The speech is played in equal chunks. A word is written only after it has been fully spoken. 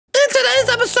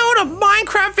today's episode of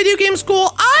Minecraft Videogame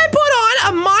School, I put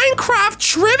on a Minecraft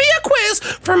trivia quiz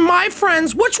for my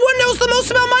friends. Which one knows the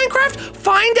most about Minecraft?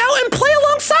 Find out and play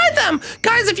alongside them.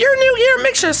 Guys, if you're new here,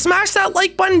 make sure to smash that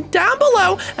like button down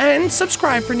below and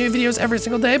subscribe for new videos every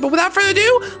single day. But without further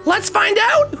ado, let's find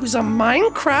out who's a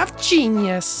Minecraft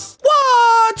genius.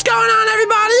 What's going on,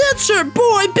 everybody? It's your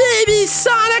boy, Baby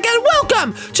Sonic, and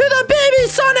welcome to the Baby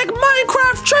Sonic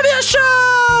Minecraft Trivia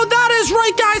Show! That is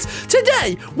right, guys.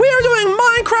 Today, we are doing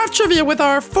Minecraft trivia with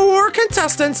our 4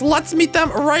 contestants. Let's meet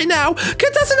them right now.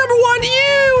 Contestant number 1,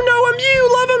 you know him, you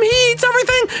love him, he eats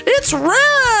everything. It's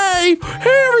Ray!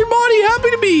 Hey, everybody,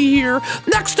 happy to be here.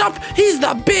 Next up, he's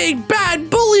the big bad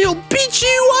bully who'll beat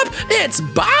you up. It's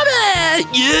Bobby!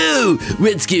 Yo,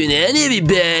 what's going on,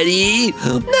 everybody?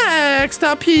 Next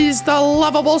up, he's the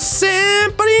lovable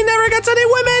simp, but he never gets any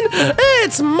women.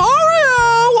 It's Mario!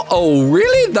 Oh,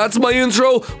 really? That's my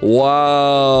intro?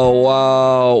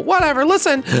 Wow. Whatever,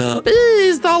 listen.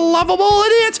 He's the lovable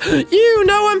idiot. You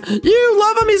know him. You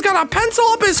love him. He's got a pencil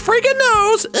up his freaking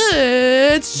nose.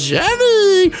 It's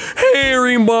Chevy. Hey,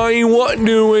 everybody, what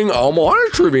doing? I'm on a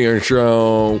trivia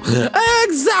show.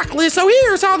 Exactly. So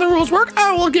here's how the rules work.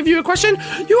 I will give you a question.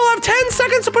 You will have 10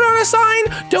 seconds to put on a sign.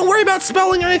 Don't worry about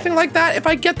spelling or anything like that. If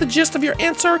I get the gist of your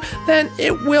answer, then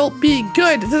it will be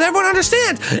good. Does everyone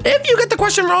understand? If you get the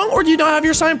question wrong or you don't have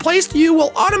your sign placed, you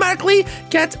will automatically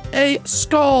get a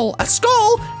skull. A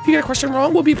skull, if you get a question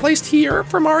wrong, will be placed here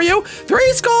for Mario.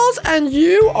 3 skulls, and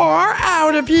you are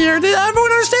out of here. Did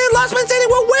everyone understand? Last man standing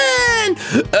will win.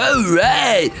 All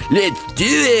right, let's do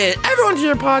it. Everyone to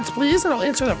your pods, please, and I'll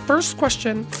answer the first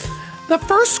question. The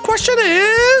first question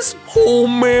is... Oh,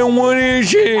 man, what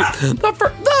is it? The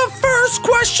first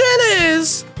question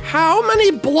is... How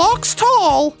many blocks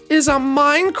tall is a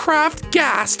Minecraft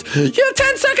ghast? You have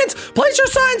 10 seconds. Place your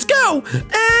signs. Go.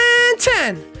 And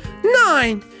 10,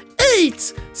 9,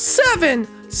 8, 7,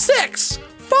 6,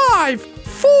 5,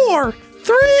 4,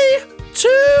 3,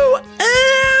 2,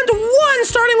 and 1.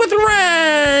 Starting with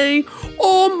Ray.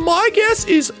 My guess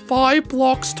is 5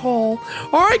 blocks tall.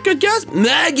 All right, good guess.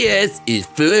 My guess is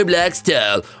 4 blocks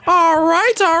tall. All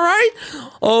right.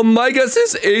 My guess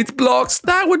is 8 blocks.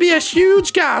 That would be a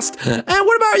huge ghast. And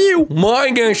what about you?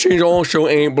 My guess is also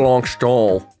 8 blocks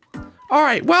tall. All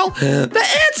right, well, the answer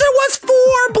was 4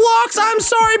 blocks. I'm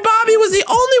sorry, Bobby was the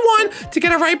only one to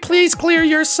get it right. Please clear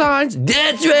your signs.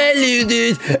 That's right,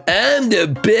 losers. I'm the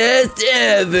best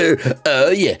ever.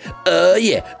 Oh, yeah.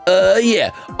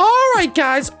 All right,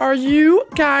 guys, are you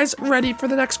guys ready for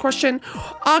the next question?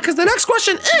 Because the next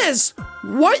question is,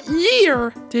 what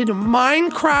year did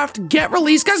Minecraft get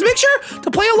released? Guys, make sure to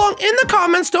play along in the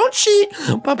comments. Don't cheat,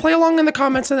 but play along in the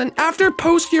comments. And then after,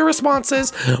 post your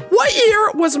responses. What year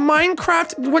was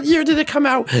Minecraft? What year did it come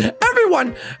out?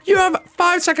 Everyone, you have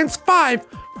 5 seconds. 5,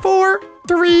 4,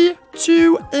 3,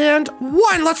 2, and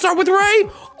 1. Let's start with Ray.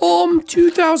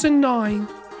 2009.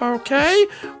 Okay.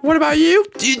 What about you?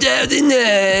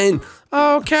 2009.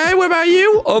 Okay. What about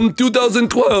you?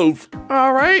 2012.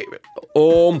 All right.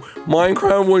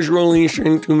 Minecraft was released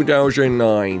in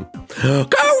 2009.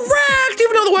 Correct!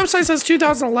 Even though the website says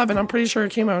 2011, I'm pretty sure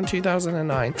it came out in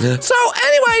 2009. So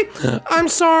anyway, I'm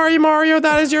sorry, Mario,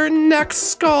 that is your next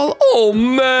skull. Oh,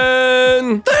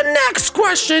 man. The next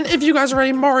question, if you guys are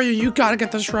ready, Mario, you gotta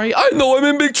get this right. I know I'm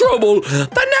in big trouble.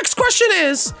 The next question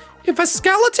is, if a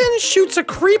skeleton shoots a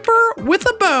creeper with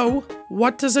a bow,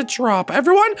 what does it drop?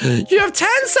 Everyone, you have 10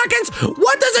 seconds.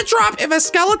 What does it drop if a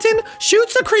skeleton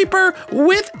shoots a creeper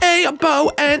with a bow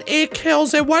and it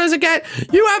kills it? What does it get?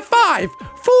 You have 5,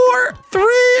 4,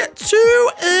 3, 2,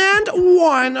 and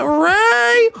 1.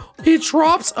 Ray, he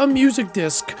drops a music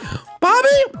disc.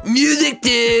 Bobby? Music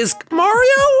disc.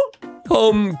 Mario?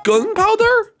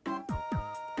 Gunpowder?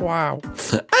 Wow.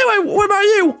 Anyway, what about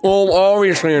you?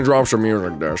 Obviously it drops a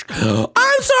music disc.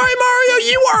 I'm sorry, Mario,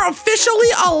 you are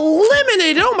officially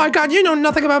eliminated. Oh my god, you know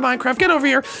nothing about Minecraft. Get over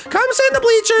here. Come sit in the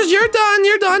bleachers. You're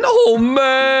done. Oh,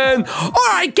 man. All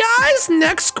right, guys,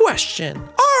 next question.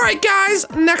 All right, guys,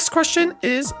 next question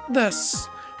is this.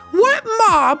 What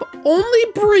mob only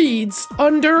breeds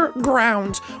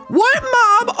underground? What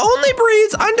mob only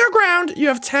breeds underground? You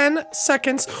have 10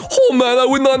 seconds. Oh, man, I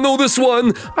would not know this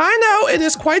one. I know, it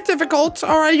is quite difficult.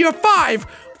 All right, you have 5,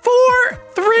 4,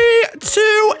 3,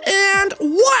 2, and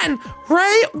 1.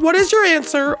 Ray, what is your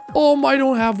answer? I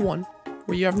don't have one.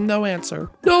 Well, you have no answer.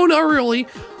 No, not really.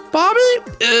 Bobby?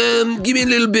 Give me a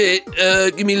little bit.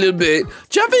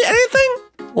 Jeffy, anything?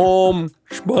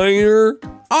 Spider.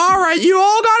 All right, you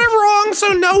all got it wrong,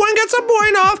 so no one gets a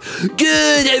point off.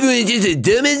 Good, everyone's just as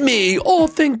dumb as me. Oh,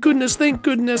 thank goodness, thank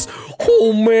goodness.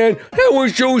 Oh, man, that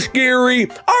was so scary.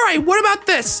 All right, what about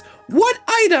this? What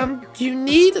item do you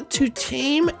need to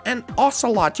tame an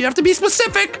ocelot? You have to be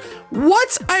specific.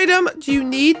 What item do you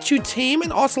need to tame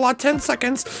an ocelot? 10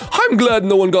 seconds. I'm glad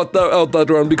no one got that out that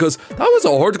round because that was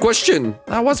a hard question.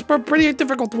 That was a pretty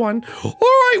difficult one. All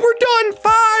right, we're done.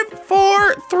 5,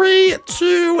 4, 3,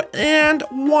 2, and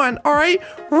 1. All right.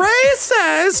 Ray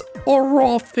says a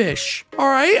raw fish. All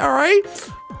right.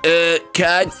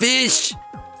 Catfish.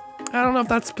 I don't know if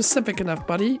that's specific enough,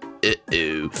 buddy.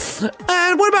 Uh-oh.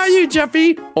 And what about you,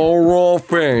 Jeffy? A raw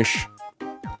fish.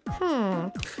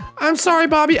 I'm sorry,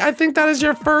 Bobby. I think that is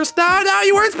your first. No,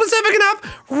 you weren't specific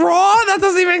enough. Raw? That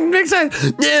doesn't even make sense.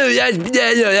 No,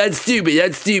 that's stupid.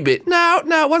 That's stupid. No,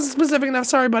 it wasn't specific enough.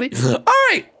 Sorry, buddy. All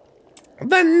right.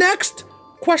 The next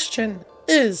question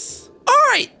is... All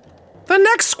right. The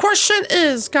next question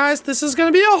is, guys, this is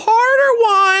going to be a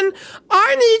harder one.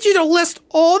 I need you to list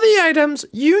all the items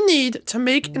you need to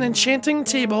make an enchanting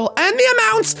table and the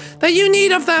amounts that you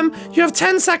need of them. You have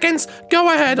 10 seconds. Go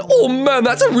ahead. Oh man,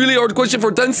 that's a really hard question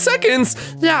for 10 seconds.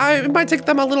 Yeah, it might take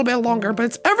them a little bit longer, but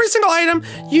it's every single item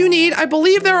you need. I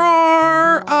believe there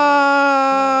are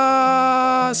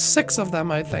 6 of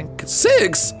them, I think.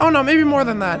 6? Oh no, maybe more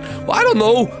than that. Well, I don't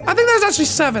know. I think there's actually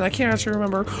 7. I can't actually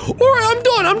remember. All right, I'm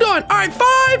done. All right,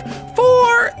 5,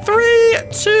 4, 3,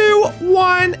 2,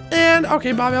 1, and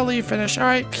okay, Bobby, I'll let you finish. All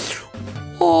right.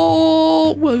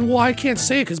 Oh, well, I can't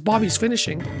say it because Bobby's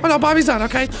finishing. Oh no, Bobby's done.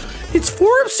 Okay, it's 4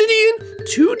 obsidian,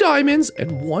 2 diamonds,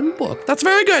 and 1 book. That's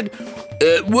very good.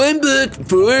 1 book,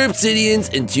 4 obsidians,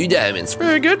 and 2 diamonds.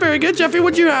 Very good, very good. Jeffy,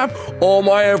 what'd you have?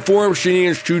 I have 4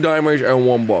 obsidians, 2 diamonds, and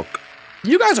 1 book.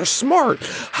 You guys are smart.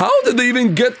 How did they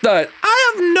even get that?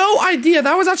 I have no idea.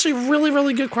 That was actually a really,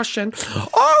 really good question.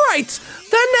 All right,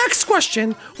 the next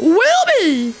question will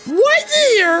be, what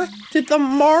year did the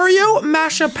Mario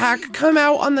Mashup Pack come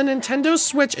out on the Nintendo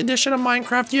Switch edition of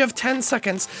Minecraft? You have 10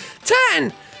 seconds.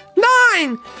 10,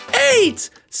 9, 8,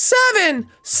 7,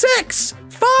 6,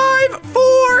 5,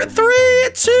 4, 3,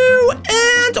 2,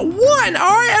 and 1.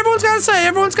 All right, everyone's got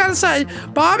to say.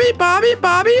 Bobby. All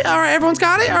right, everyone's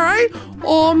got it. All right.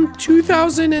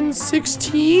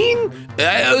 2016.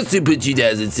 I also put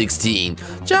 2016.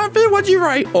 Jeffy, what'd you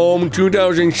write?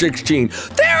 2016.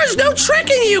 There is no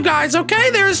tricking you guys, okay?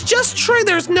 There's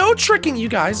no tricking you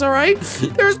guys, all right?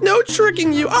 There's no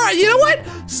tricking you. All right, you know what?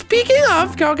 Speaking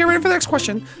of, go get ready for the next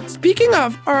question. Speaking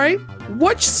of, all right,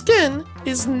 which skin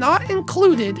is not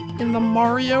included in the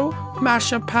Mario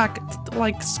Mashup Pack,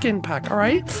 like skin pack, all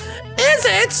right? Is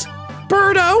it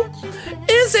Birdo?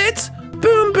 Is it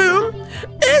Boom Boom?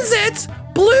 Is it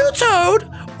Blue Toad?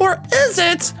 Or is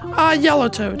it Yellow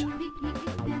Toad?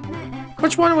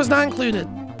 Which one was not included?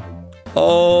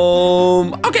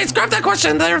 Okay, scrap that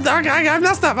question. There, I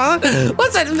messed up.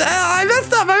 Listen, I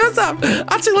messed up.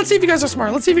 Actually, let's see if you guys are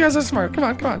smart. Come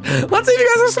on. Let's see if you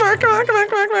guys are smart. Come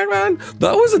on.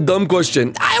 That was a dumb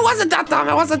question. It wasn't that dumb.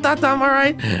 All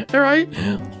right.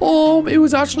 It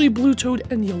was actually Blue Toad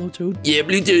and Yellow Toad. Yeah,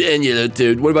 Blue Toad and Yellow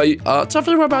Toad. What about you?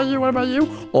 Jeffrey, what about you? I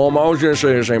was gonna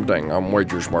say the same thing. I'm way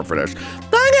too smart for this. Dang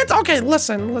it. Okay,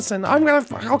 listen.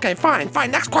 Okay, fine.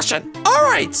 Next question. All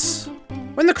right.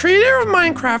 When the creator of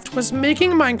Minecraft was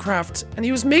making Minecraft, and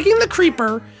he was making the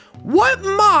creeper, what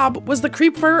mob was the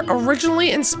creeper originally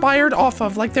inspired off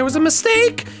of? Like, there was a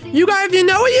mistake. You guys, if you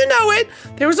know it, you know it.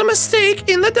 There was a mistake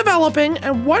in the developing,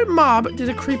 and what mob did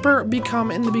a creeper become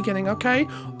in the beginning, okay?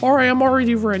 All right, I'm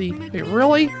already ready. Wait,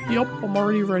 really? Yep, I'm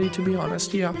already ready, to be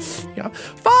honest. Yeah.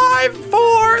 5,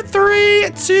 4, 3,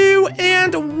 2,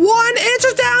 and 1.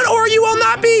 Answers down, or you will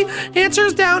not be.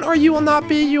 Answers down, or you will not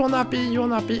be. You will not be.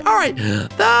 All right,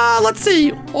 let's see.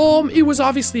 It was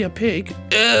obviously a pig.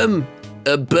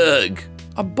 A bug.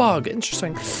 A bug,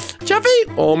 interesting. Jeffy?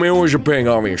 It was a pig,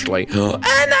 obviously. And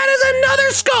that is another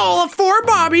skull for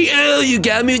Bobby. Oh, you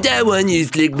got me with that one, you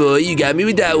slick boy. You got me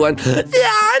with that one. Yeah,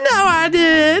 I know I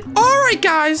did. All right,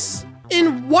 guys.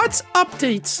 In what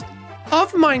update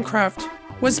of Minecraft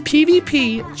was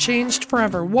PvP changed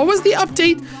forever? What was the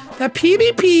update that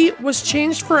PvP was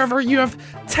changed forever? You have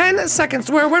 10 seconds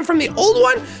where it went from the old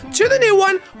one to the new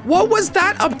one. What was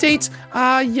that update?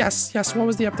 Yes, what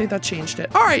was the update that changed it?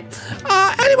 All right.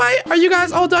 Anyway, are you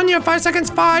guys all done? You have 5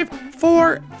 seconds. 5,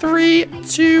 4, 3,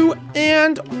 2,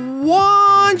 and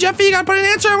 1. Jeffy, you gotta put an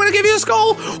answer. I'm gonna give you a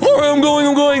skull. All right, I'm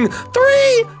going.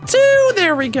 3, 2,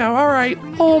 there we go. All right.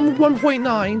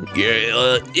 1.9.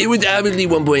 Yeah, it was obviously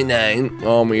 1.9.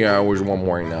 Yeah, it was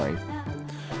 1.9.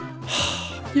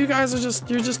 You guys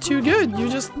you're just too good. You're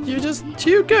just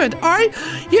too good. All right.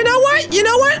 You know what?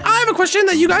 I have a question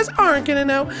that you guys aren't gonna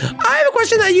know.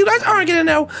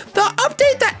 The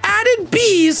update that added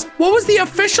bees. What was the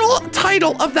official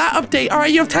title of that update? All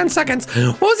right, you have 10 seconds.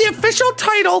 What was the official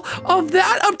title of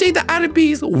that update that added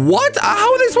bees? What?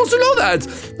 How are they supposed to know that?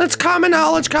 That's common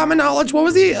knowledge, common knowledge. What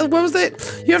was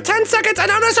it? You have 10 seconds,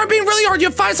 and I'm gonna start being really hard. You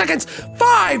have 5 seconds.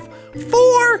 5,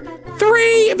 4,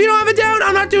 3. If you don't have it down,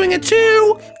 I'm not doing it.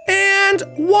 2 and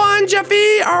 1,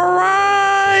 Jeffy. All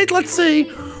right, let's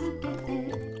see.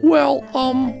 Well,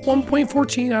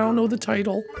 1.14, I don't know the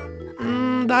title.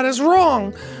 That is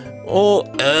wrong. Oh,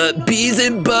 bees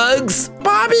and bugs?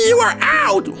 Bobby, you are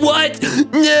out! What?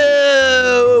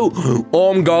 No!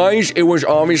 Guys, it was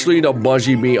obviously the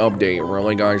Buzzy Bee update.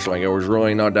 Really, guys, like, it was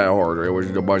really not that hard. It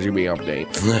was the Buzzy Bee update.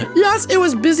 Yes, it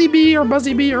was Busy Bee or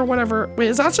Buzzy Bee or whatever. Wait,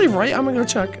 is that actually right? I'm gonna go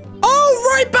check.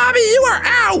 Oh, right, Bobby, you are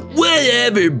out!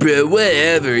 Whatever, bro,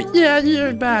 whatever. Yeah,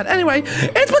 you're bad. Anyway,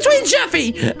 it's between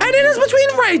Jeffy and it is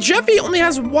between Ray. Jeffy only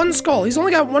has 1 skull. He's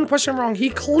only got 1 question wrong. He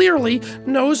clearly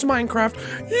knows Minecraft.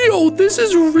 Yo, this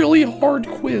is a really hard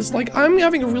quiz. Like, I'm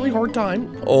having a really hard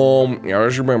time. Yeah,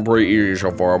 this has been pretty easy so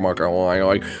far, I'm not gonna lie.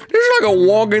 Like, this is like a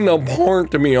walk in the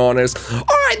park, to be honest.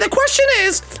 All right, the question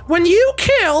is, when you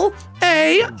kill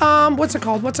a, what's it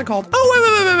called? Oh, wait,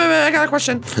 I got a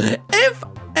question. If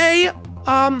a,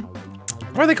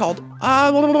 what are they called?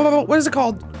 What is it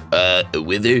called? A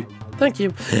wither? Thank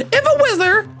you. If a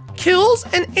wither kills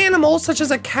an animal such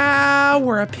as a cow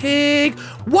or a pig,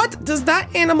 what does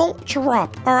that animal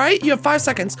drop? All right, you have 5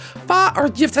 seconds. You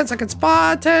have 10 seconds.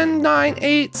 5, 10, 9,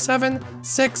 8, 7,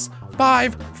 6,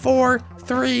 5, 4,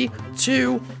 3,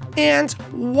 2, and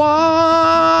 1.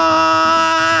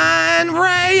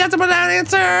 Ray, you have to put out an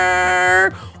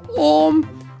answer.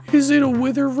 Is it a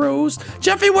wither rose?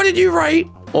 Jeffy, what did you write?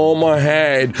 On my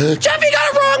head. Jeffy got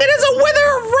it wrong. It is a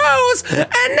wither rose.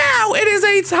 And now it is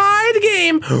a tied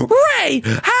game. Ray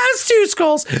has 2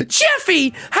 skulls.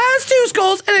 Jeffy has 2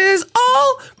 skulls. And it has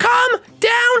all come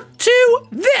down to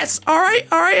this. All right.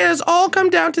 It has all come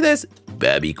down to this.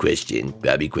 Bobby question,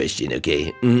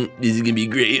 okay? This is gonna be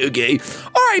great, okay?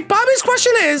 All right, Bobby's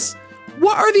question is,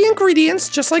 what are the ingredients,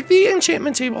 just like the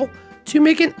enchantment table, to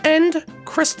make an end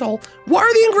crystal? What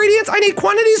are the ingredients? I need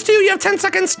quantities too. You have 10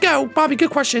 seconds. Go. Bobby, good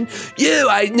question. Yeah,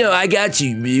 I got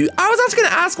you, Mew. I was actually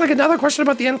gonna ask like another question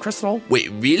about the end crystal.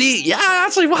 Wait, really? Yeah, it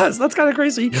actually was. That's kind of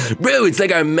crazy. Bro, it's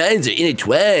like our minds are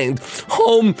intertwined.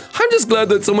 I'm just glad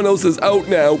that someone else is out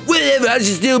now. Whatever, I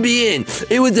should still be in.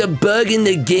 It was a bug in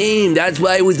the game. That's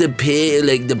why it was a pig.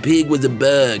 Like, the pig was a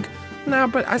bug. No,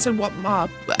 but I said what mob?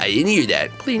 I didn't hear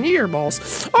that. Clean your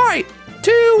earballs. All right,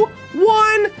 2,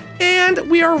 1, and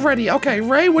we are ready. Okay,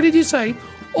 Ray, what did you say?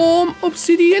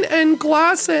 Obsidian and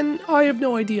glass, and I have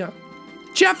no idea.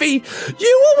 Jeffy,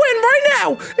 you will win right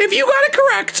now if you got it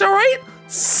correct, all right?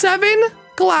 7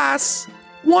 glass,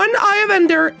 1 Eye of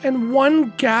Ender, and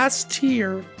 1 gas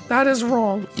tier. That is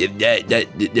wrong. Yeah,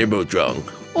 they're both wrong.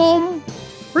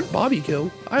 Where'd Bobby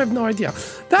go? I have no idea.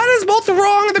 That is both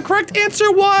wrong. The correct answer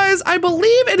was, I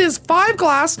believe it is 5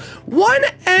 glass, 1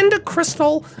 end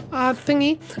crystal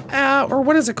thingy, or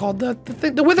what is it called?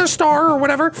 The wither star or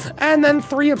whatever, and then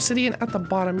 3 obsidian at the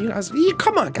bottom. You guys,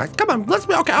 come on, guys, come on.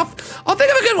 Okay, I'll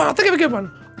think of a good one.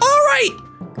 All right,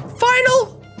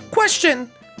 final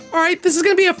question. All right, this is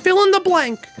gonna be a fill in the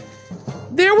blank.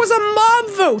 There was a mob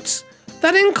vote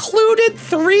that included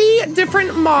 3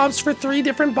 different mobs for 3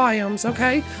 different biomes,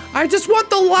 okay? I just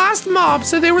want the last mob.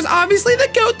 So there was obviously the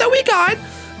goat that we got.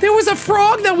 There was a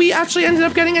frog that we actually ended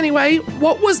up getting anyway.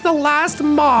 What was the last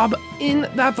mob in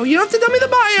that vote? You don't have to tell me the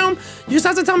biome. You just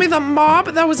have to tell me the mob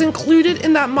that was included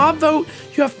in that mob vote.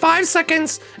 You have 5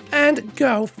 seconds and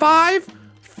go. 5,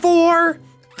 4,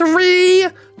 3,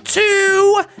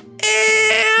 2,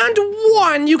 and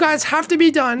 1. You guys have to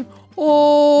be done.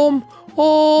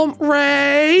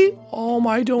 Ray.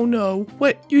 I don't know.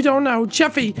 Wait, you don't know.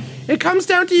 Jeffy, it comes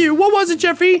down to you. What was it,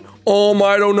 Jeffy?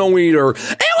 I don't know either. It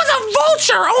was a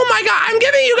vulture. Oh my God, I'm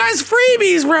giving you guys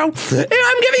freebies, bro. I'm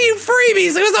giving you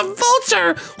freebies. It was a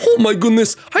vulture. Oh my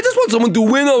goodness, I just want someone to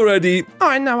win already. Oh,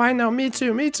 I know. Me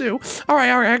too. All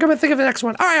right. I gotta think of the next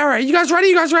one. All right. You guys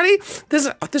ready?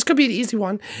 This could be an easy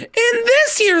one. In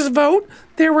this year's vote,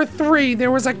 there were 3.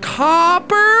 There was a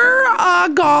copper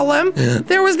golem.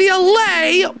 There was the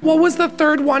allay. What was the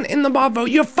 3rd one in the mob vote?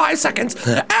 You have 5 seconds.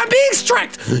 I'm being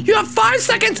strict. You have 5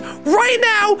 seconds right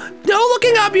now. No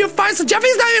looking up. You have 5 seconds.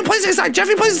 Jeffy's not even placing a sign.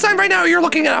 Jeffy places a sign right now. You're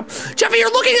looking it up. Jeffy,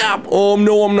 you're looking it up.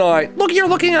 No, I'm not. Look, you're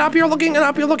looking it up.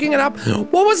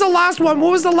 What was the last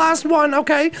one?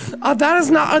 Okay. That is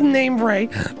not a name, Ray.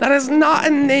 That is not a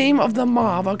name of the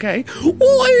mob, okay?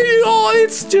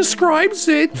 It describes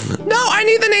it. No, I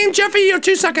need the name, Jeffy. You have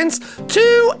 2 seconds.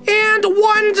 2 and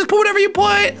 1. Just put whatever you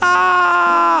put.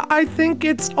 I think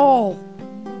it's all.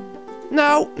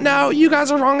 No, you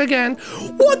guys are wrong again.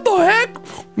 What the heck?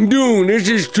 Dude, this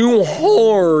is too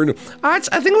hard. I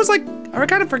think it was like, I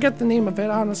kind of forget the name of it,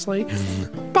 honestly.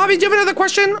 Bobby, do you have another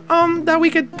question that we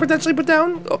could potentially put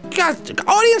down? Oh, guys,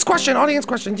 audience question.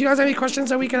 Do you guys have any questions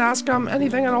that we can ask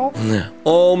anything at all?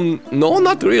 No,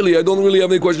 not really. I don't really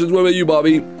have any questions. What about you,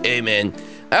 Bobby? Hey, man.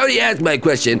 I already asked my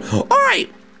question. All right.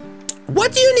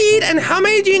 What do you need and how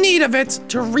many do you need of it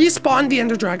to respawn the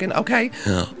Ender Dragon, okay?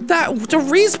 To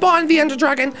respawn the Ender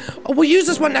Dragon, we'll use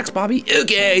this one next, Bobby.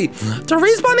 Okay. To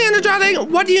respawn the Ender Dragon,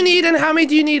 what do you need and how many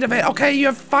do you need of it? Okay, you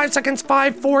have 5 seconds.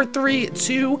 5, 4, 3,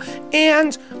 2,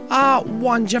 and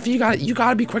 1. Jeffy, you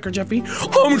gotta be quicker, Jeffy.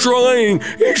 I'm trying.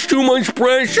 It's too much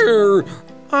pressure.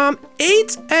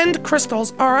 8 end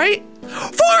crystals, all right? 4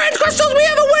 end crystals, we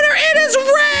have a winner. It is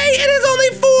Ray. It is only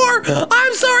 4.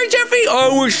 I'm sorry, Jeffy. I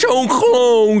was so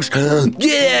close.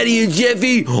 Get out of here,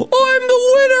 Jeffy. I'm the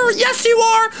winner. Yes, you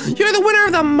are. You're the winner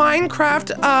of the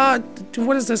Minecraft,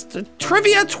 what is this? The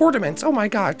trivia tournament. Oh my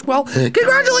god. Well,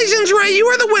 congratulations, Ray. You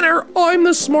are the winner. I'm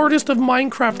the smartest of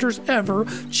Minecrafters ever.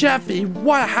 Jeffy,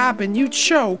 what happened? You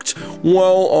choked.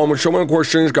 Well, some of the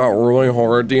questions got really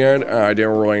hard at the end. I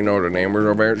didn't really know the names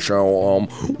of it. So,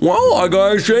 well, I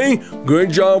gotta say,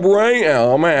 good job, Ray.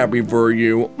 I'm happy for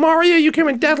you. Mario, you came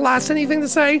in dead last. Anything to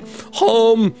say?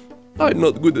 I'm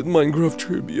not good at Minecraft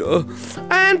trivia.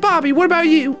 And Bobby, what about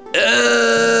you?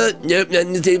 Nope,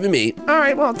 nothing to say for me. All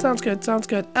right, well, sounds good.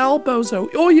 El Bozo.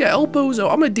 Oh yeah, El Bozo.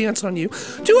 I'm gonna dance on you.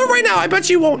 Do it right now. I bet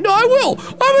you won't. No, I will.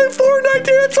 I'm in Fortnite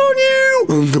dance on you.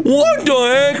 What the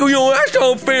heck? Yo, that's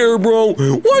not fair, bro.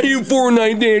 Why are you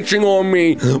Fortnite dancing on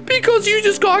me? Because you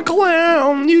just got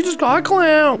clown.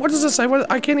 What does this say?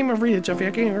 I can't even read it, Jeffy.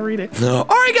 I can't even read it. All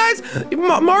right, guys.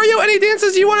 Mario, any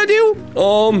dances you want to do?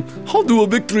 I'll do a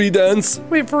victory dance.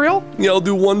 Wait, for real? Yeah, I'll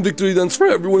do one victory dance for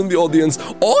everyone in the audience.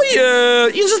 Oh yeah!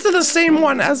 You just did the same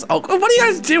one as. Oh, what are you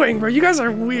guys doing, bro? You guys are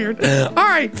weird. All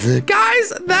right,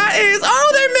 guys, that is.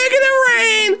 Oh, they're making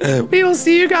it rain. We will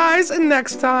see you guys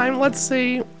next time. Let's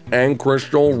see. And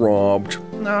Crystal robbed.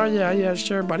 Oh yeah,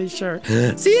 sure, buddy, sure.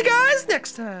 See you guys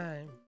next time.